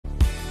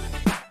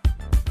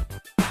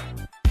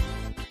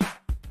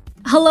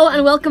Hello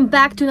and welcome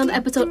back to another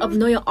episode of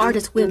Know Your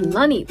Artist with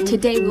Lunny.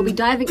 Today we'll be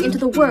diving into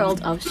the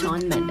world of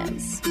Shawn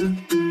Mendes.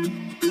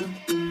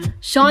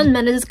 Shawn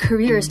Mendes'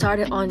 career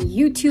started on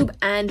YouTube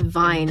and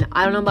Vine.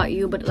 I don't know about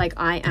you, but like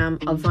I am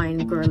a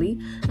Vine girly.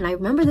 And I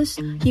remember this.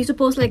 He used to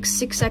post like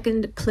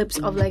 6-second clips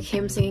of like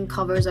him singing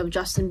covers of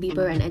Justin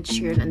Bieber and Ed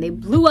Sheeran. And they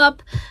blew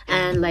up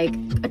and like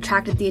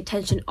attracted the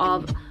attention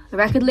of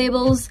record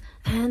labels.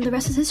 And the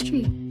rest is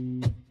history.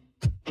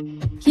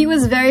 He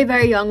was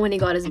very young when he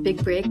got his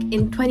big break.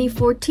 In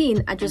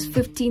 2014, at just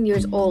 15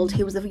 years old,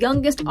 he was the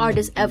youngest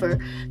artist ever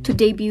to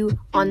debut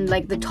on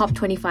like the top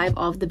 25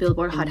 of the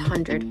Billboard Hot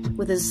 100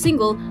 with his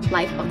single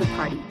Life of the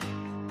Party.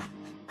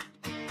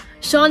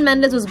 Shawn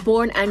Mendes was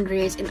born and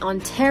raised in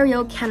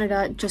Ontario,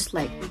 Canada, just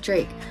like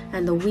Drake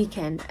and The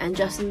Weeknd and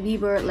Justin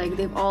Bieber. Like,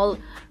 they've all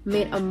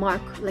made a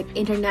mark, like,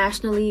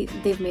 internationally.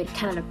 They've made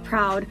Canada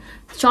proud.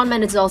 Shawn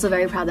Mendes is also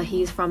very proud that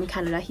he's from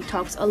Canada. He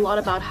talks a lot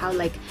about how,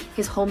 like,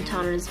 his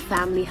hometown and his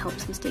family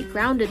helps him stay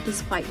grounded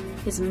despite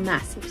his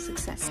massive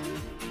success.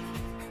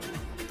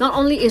 Not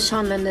only is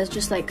Shawn Mendes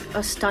just like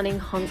a stunning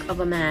hunk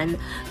of a man,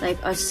 like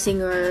a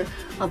singer,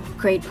 a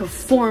great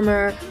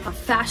performer, a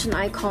fashion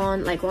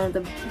icon, like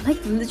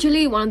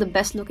literally one of the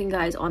best looking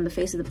guys on the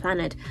face of the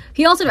planet.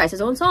 He also writes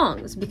his own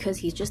songs because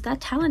he's just that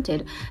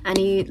talented, and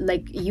he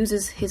like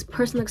uses his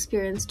personal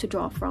experience to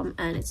draw from,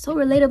 and it's so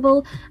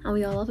relatable and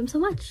we all love him so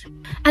much.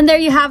 And there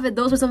you have it.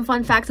 Those were some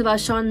fun facts about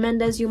Shawn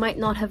Mendes you might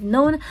not have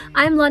known.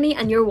 I'm Lunny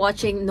and you're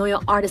watching Know Your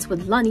Artist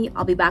with Lunny.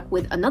 I'll be back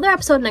with another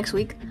episode next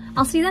week.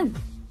 I'll see you then.